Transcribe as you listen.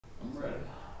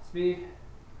Speed.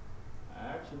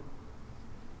 Action.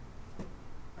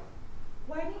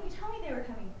 Why didn't you tell me they were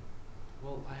coming?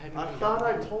 Well, I had. I thought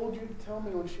I told you to tell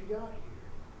me when she got here.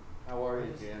 How are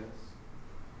you, Janice?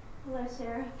 Hello,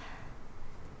 Sheriff.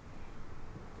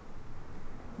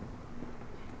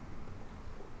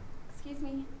 Excuse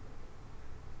me.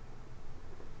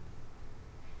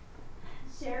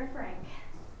 Sheriff Frank,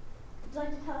 would you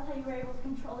like to tell us how you were able to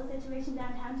control the situation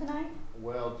downtown tonight?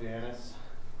 Well, Janice,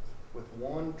 with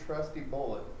one trusty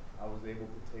bullet, I was able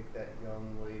to take that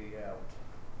young lady out.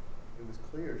 It was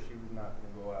clear she was not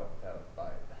going to go out without a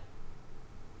fight.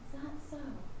 Is that so?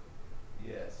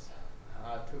 Yes.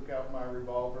 I took out my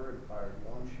revolver and fired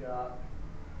one shot,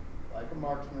 like a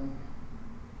marksman.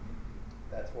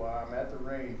 That's why I'm at the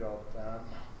range all the time.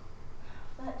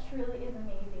 That truly is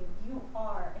amazing. You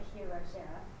are a hero, Sheriff.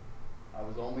 I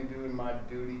was only doing my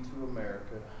duty to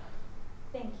America.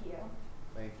 Thank you.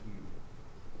 Thank you.